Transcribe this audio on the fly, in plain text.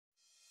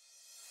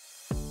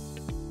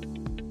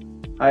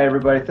Hi,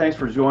 everybody. Thanks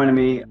for joining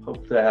me.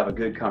 Hope to have a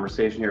good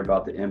conversation here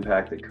about the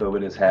impact that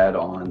COVID has had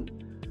on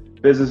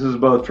businesses,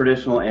 both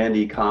traditional and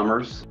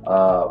e-commerce.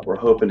 We're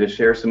hoping to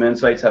share some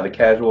insights, have a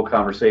casual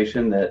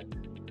conversation that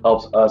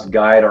helps us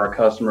guide our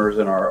customers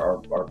and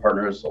our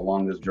partners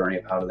along this journey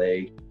of how do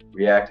they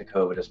react to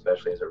COVID,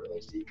 especially as it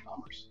relates to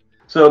e-commerce.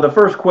 So the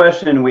first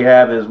question we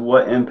have is,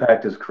 what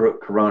impact is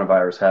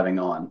coronavirus having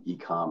on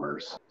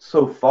e-commerce?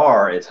 So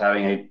far, it's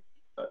having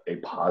a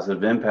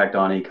positive impact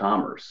on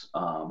e-commerce.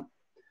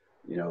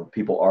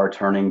 People are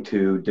turning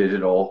to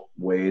digital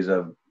ways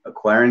of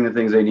acquiring the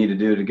things they need to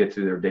do to get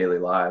through their daily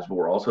lives, but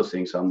we're also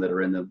seeing some that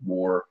are in the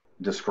more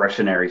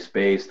discretionary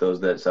space.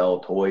 Those that sell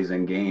toys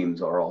and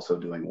games are also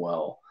doing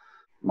well.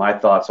 My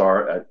thoughts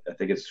are, I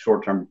think it's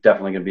short-term,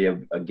 definitely going to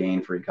be a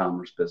gain for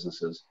e-commerce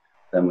businesses.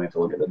 Then we have to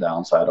look at the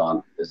downside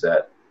on, is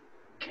that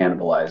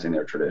cannibalizing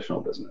their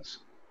traditional business?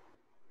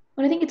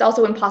 Well, I think it's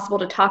also impossible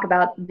to talk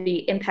about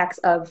the impacts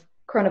of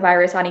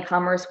coronavirus on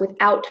e-commerce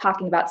without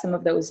talking about some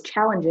of those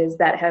challenges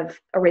that have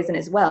arisen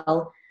as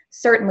well.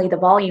 Certainly the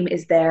volume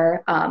is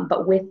there,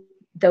 but with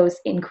those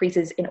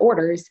increases in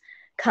orders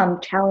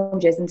come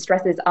challenges and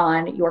stresses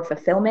on your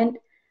fulfillment,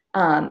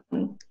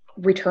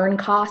 return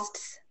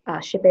costs,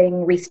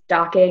 shipping,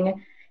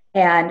 restocking.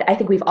 And I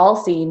think we've all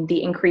seen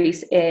the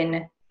increase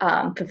in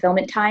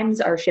fulfillment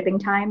times or shipping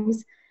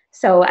times.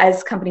 So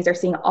as companies are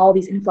seeing all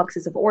these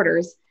influxes of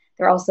orders,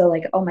 they're also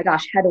like, oh my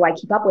gosh, how do I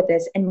keep up with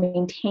this and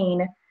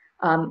maintain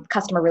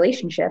customer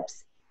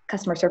relationships?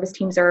 Customer service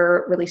teams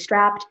are really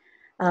strapped.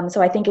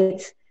 So I think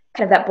it's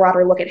kind of that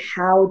broader look at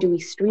how do we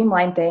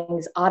streamline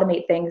things,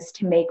 automate things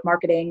to make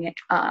marketing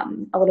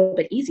a little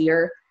bit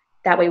easier.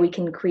 That way we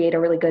can create a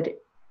really good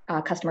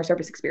customer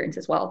service experience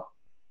as well.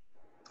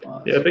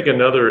 Yeah, I think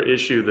another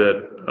issue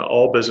that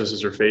all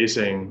businesses are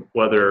facing,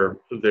 whether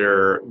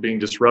they're being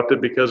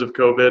disrupted because of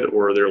COVID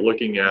or they're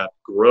looking at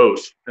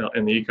growth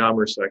in the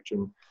e-commerce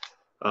section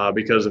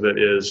because of it,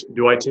 is,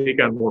 do I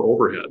take on more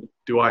overhead?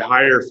 Do I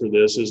hire for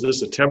this? Is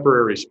this a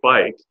temporary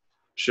spike?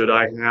 Should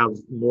I have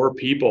more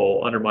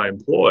people under my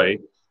employ?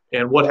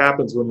 And what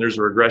happens when there's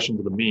a regression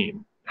to the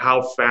mean?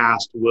 How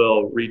fast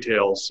will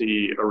retail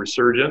see a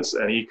resurgence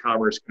and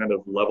e-commerce kind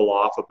of level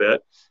off a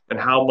bit? And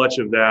how much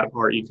of that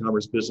are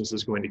e-commerce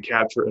businesses going to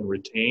capture and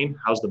retain?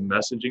 How's the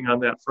messaging on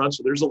that front?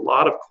 So there's a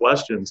lot of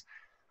questions,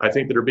 I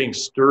think, that are being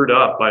stirred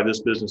up by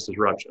this business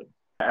disruption.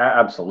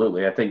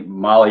 Absolutely. I think,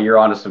 Molly, you're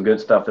onto some good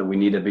stuff that we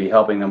need to be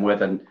helping them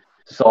with, and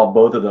to solve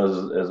both of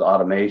those is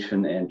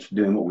automation and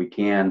doing what we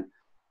can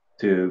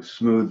to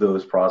smooth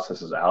those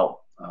processes out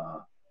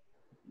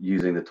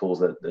using the tools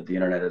that the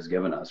internet has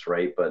given us,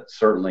 right? But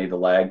certainly the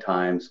lag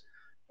times,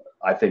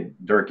 I think,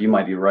 Dirk, you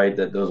might be right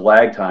that those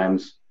lag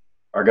times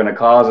are going to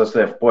cause us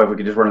that, if we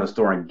could just run to the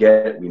store and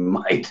get it, we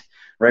might,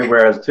 right?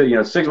 Whereas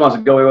 6 months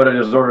ago, we would have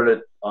just ordered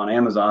it on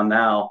Amazon.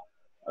 Now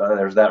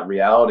there's that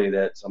reality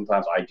that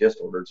sometimes I just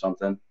ordered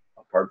something,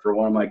 a part for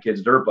one of my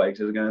kids' dirt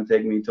bikes, is going to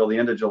take me until the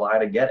end of July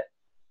to get it.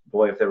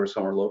 Boy, if there was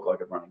somewhere local I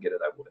could run and get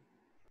it, I would.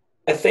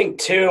 I think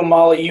too,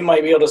 Molly, you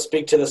might be able to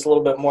speak to this a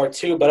little bit more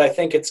too, but I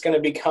think it's going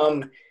to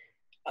become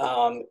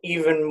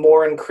even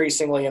more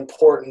increasingly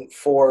important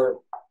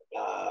for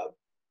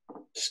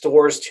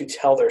stores to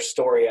tell their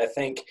story. I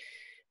think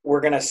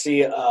we're going to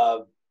see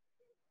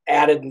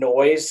added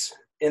noise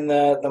in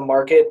the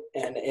market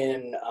and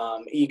in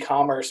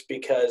e-commerce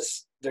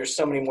because there's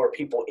so many more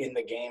people in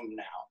the game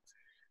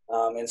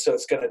now. And so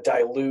it's going to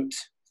dilute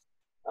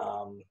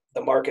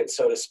the market,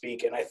 so to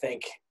speak. And I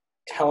think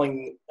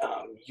telling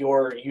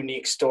your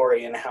unique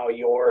story and how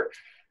you're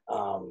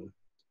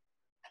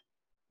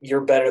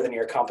better than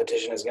your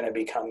competition is going to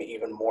become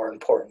even more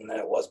important than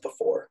it was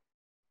before.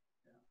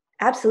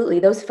 Absolutely.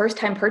 Those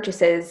first-time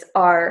purchases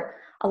are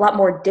a lot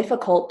more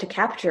difficult to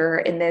capture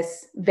in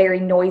this very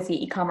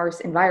noisy e-commerce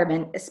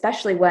environment,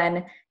 especially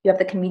when you have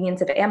the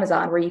convenience of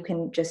Amazon, where you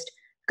can just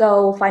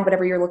go find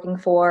whatever you're looking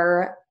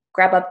for,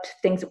 grab up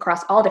things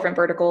across all different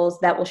verticals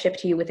that will ship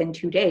to you within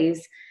 2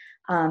 days.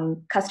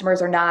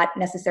 Customers are not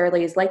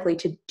necessarily as likely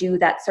to do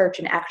that search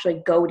and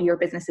actually go to your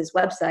business's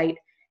website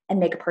and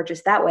make a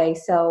purchase that way.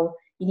 So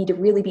you need to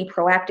really be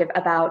proactive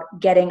about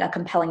getting a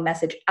compelling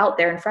message out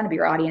there in front of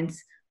your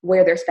audience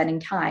where they're spending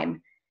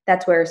time.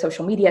 That's where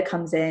social media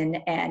comes in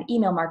and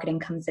email marketing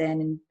comes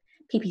in and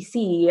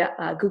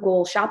PPC,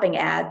 Google shopping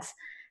ads,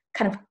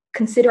 kind of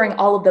considering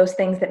all of those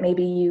things that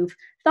maybe you've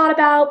thought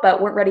about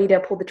but weren't ready to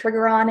pull the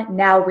trigger on.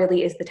 Now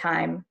really is the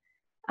time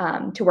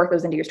to work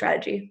those into your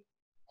strategy.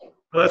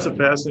 Well, that's a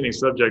fascinating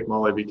subject,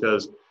 Molly,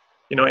 because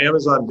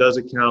Amazon does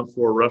account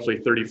for roughly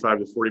 35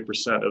 to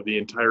 40% of the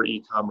entire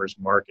e-commerce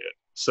market.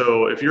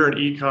 So if you're an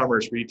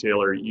e-commerce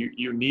retailer,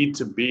 you need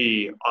to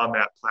be on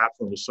that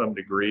platform to some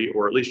degree,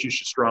 or at least you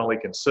should strongly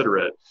consider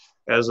it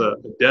as an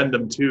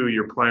addendum to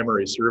your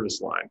primary service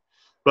line.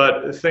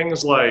 But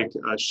things like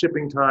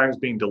shipping times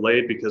being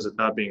delayed because of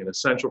not being an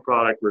essential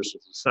product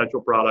versus essential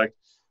product,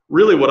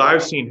 really what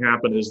I've seen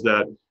happen is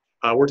that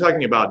we're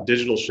talking about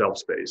digital shelf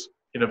space.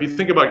 If you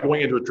think about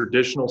going into a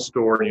traditional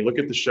store and you look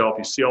at the shelf,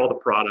 you see all the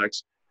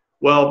products.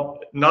 Well,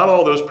 not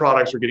all those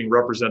products are getting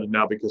represented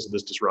now because of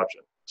this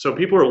disruption. So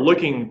people are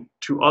looking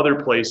to other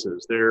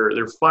places. They're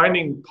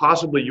finding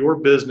possibly your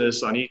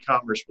business on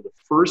e-commerce for the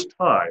first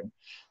time,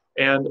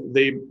 and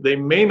they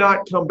may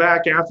not come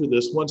back after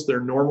this once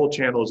their normal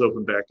channels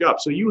open back up.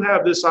 So you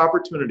have this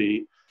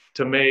opportunity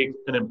to make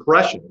an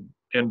impression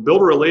and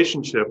build a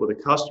relationship with a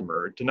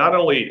customer to not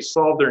only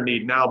solve their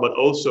need now, but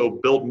also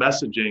build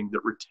messaging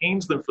that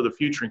retains them for the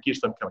future and keeps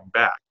them coming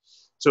back.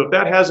 So if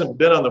that hasn't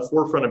been on the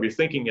forefront of your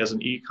thinking as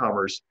an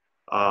e-commerce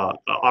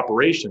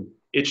operation,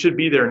 it should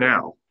be there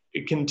now.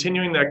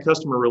 Continuing that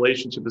customer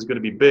relationship is going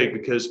to be big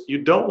because you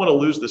don't want to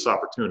lose this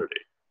opportunity.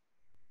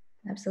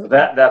 Absolutely.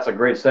 That's a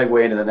great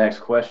segue into the next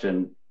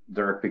question,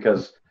 Dirk,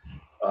 because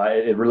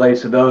it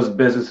relates to those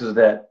businesses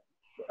that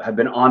have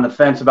been on the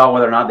fence about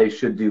whether or not they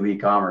should do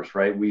e-commerce,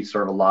 right? We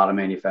serve a lot of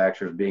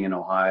manufacturers. Being in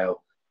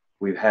Ohio,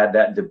 we've had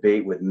that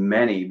debate with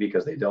many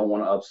because they don't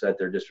want to upset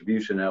their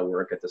distribution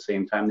network. At the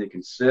same time, they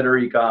consider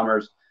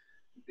e-commerce.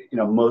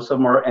 Most of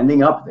them are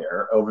ending up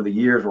there. Over the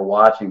years, we're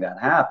watching that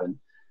happen.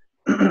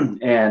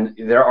 And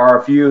there are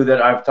a few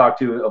that I've talked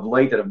to of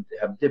late that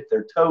have dipped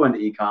their toe into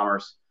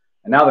e-commerce.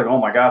 And now they're going,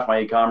 oh my gosh, my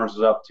e-commerce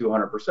is up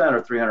 200%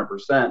 or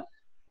 300%.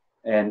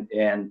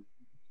 And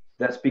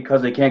that's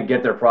because they can't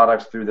get their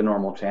products through the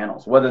normal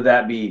channels, whether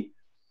that be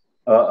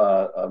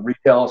a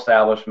retail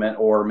establishment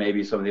or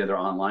maybe some of the other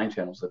online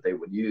channels that they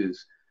would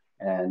use.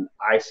 And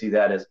I see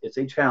that as it's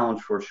a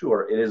challenge for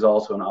sure. It is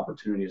also an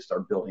opportunity to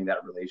start building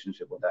that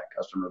relationship with that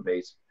customer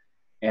base.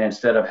 And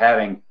instead of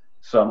having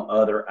some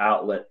other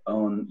outlet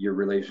own your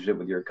relationship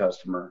with your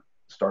customer,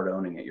 start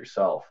owning it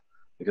yourself,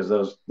 because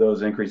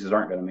those increases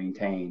aren't going to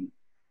maintain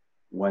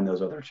when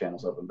those other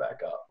channels open back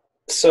up.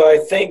 So I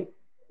think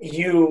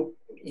you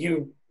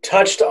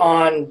touched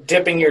on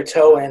dipping your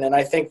toe in, and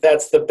I think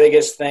that's the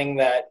biggest thing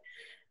that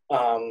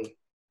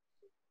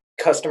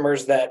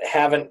customers that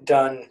haven't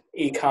done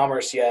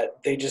e-commerce yet,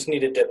 they just need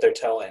to dip their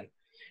toe in.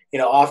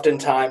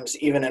 Oftentimes,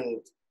 even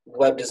in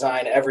web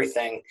design,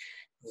 everything,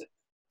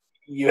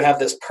 you have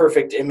this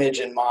perfect image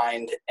in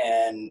mind,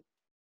 and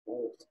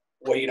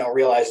what you don't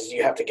realize is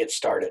you have to get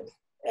started.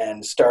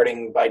 And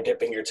starting by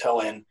dipping your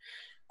toe in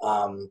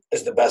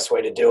is the best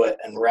way to do it.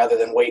 And rather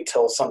than wait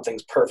till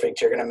something's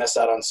perfect, you're going to miss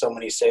out on so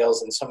many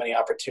sales and so many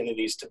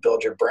opportunities to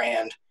build your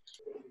brand.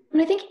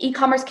 And I think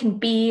e-commerce can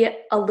be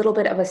a little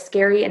bit of a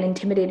scary and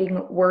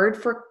intimidating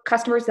word for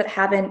customers that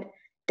haven't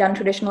done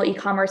traditional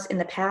e-commerce in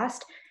the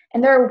past.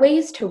 And there are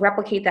ways to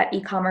replicate that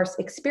e-commerce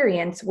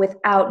experience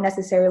without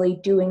necessarily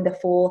doing the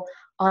full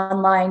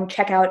online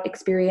checkout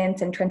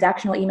experience and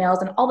transactional emails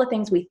and all the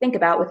things we think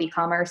about with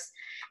e-commerce.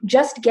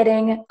 Just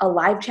getting a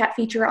live chat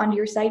feature onto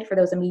your site for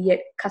those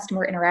immediate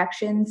customer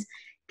interactions,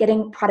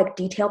 getting product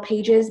detail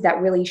pages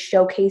that really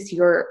showcase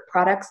your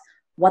products,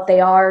 what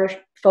they are,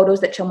 photos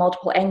that show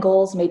multiple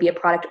angles, maybe a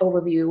product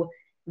overview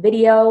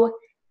video,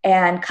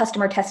 and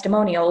customer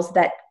testimonials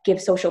that give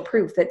social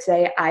proof that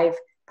say, I've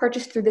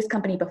purchased through this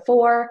company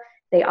before,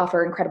 they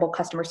offer incredible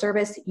customer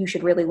service, you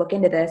should really look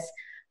into this.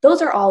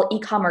 Those are all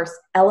e-commerce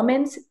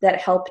elements that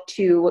help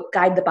to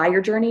guide the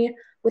buyer journey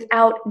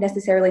without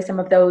necessarily some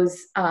of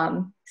those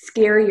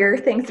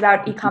scarier things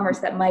about e-commerce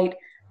that might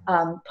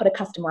put a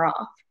customer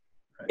off.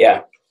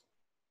 Yeah.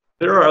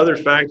 There are other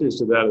factors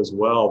to that as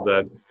well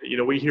that,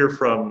 we hear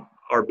from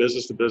our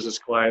business-to-business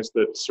clients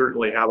that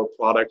certainly have a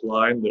product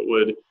line that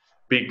would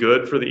be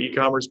good for the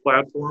e-commerce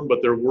platform,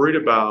 but they're worried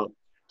about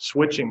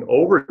switching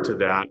over to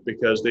that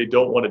because they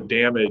don't want to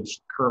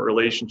damage current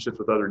relationships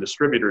with other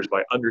distributors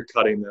by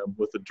undercutting them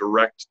with a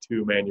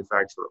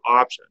direct-to-manufacturer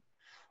option.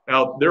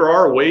 Now, there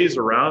are ways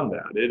around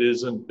that. It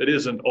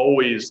isn't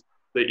always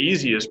the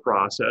easiest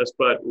process,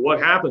 but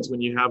what happens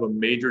when you have a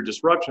major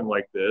disruption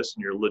like this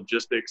and your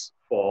logistics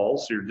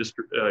falls, your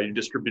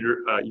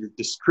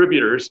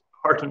distributors,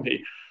 pardon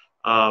me,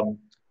 are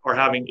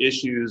having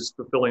issues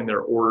fulfilling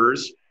their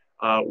orders.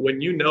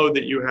 When you know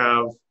that you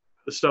have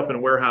the stuff in a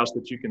warehouse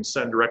that you can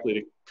send directly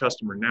to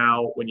customer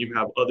now, when you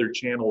have other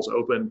channels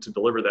open to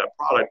deliver that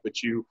product,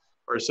 but you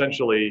are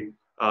essentially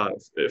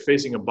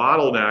facing a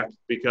bottleneck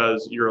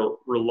because you're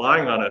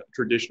relying on a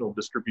traditional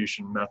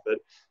distribution method.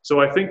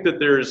 So I think that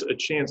there's a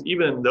chance,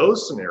 even in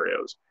those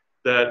scenarios,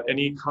 that an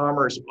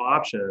e-commerce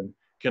option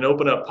can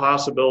open up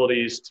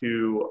possibilities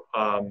to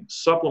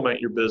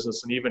supplement your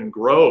business and even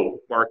grow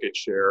market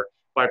share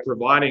by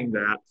providing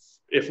that,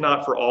 if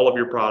not for all of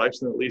your products,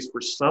 then at least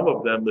for some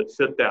of them that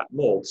fit that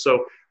mold.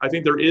 So I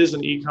think there is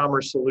an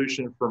e-commerce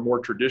solution for more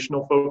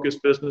traditional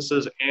focused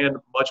businesses and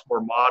much more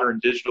modern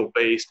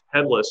digital-based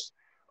headless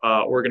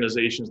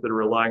organizations that are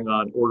relying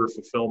on order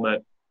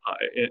fulfillment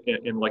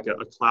in like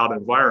a cloud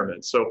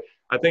environment. So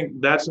I think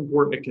that's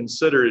important to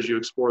consider as you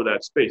explore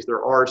that space.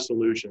 There are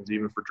solutions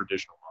even for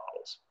traditional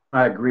models.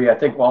 I agree. I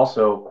think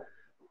also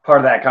part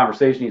of that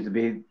conversation needs to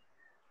be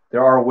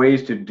there are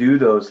ways to do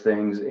those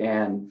things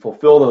and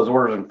fulfill those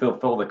orders and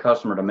fulfill the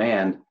customer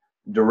demand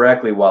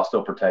directly while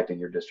still protecting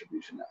your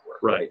distribution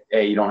network. Right.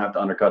 You don't have to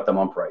undercut them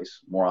on price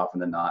more often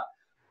than not.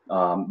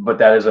 But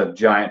that is a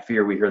giant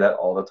fear. We hear that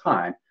all the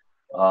time.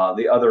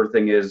 The other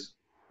thing is,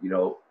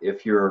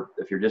 if your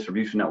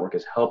distribution network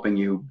is helping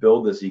you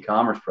build this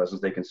e-commerce presence,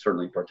 they can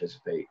certainly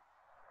participate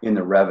in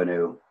the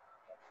revenue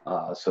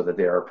so that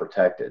they are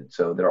protected.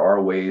 So there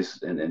are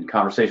ways and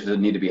conversations that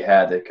need to be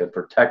had that could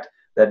protect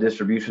that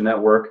distribution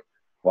network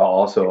while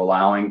also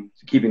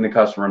keeping the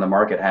customer in the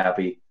market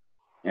happy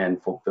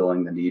and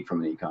fulfilling the need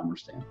from an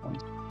e-commerce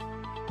standpoint.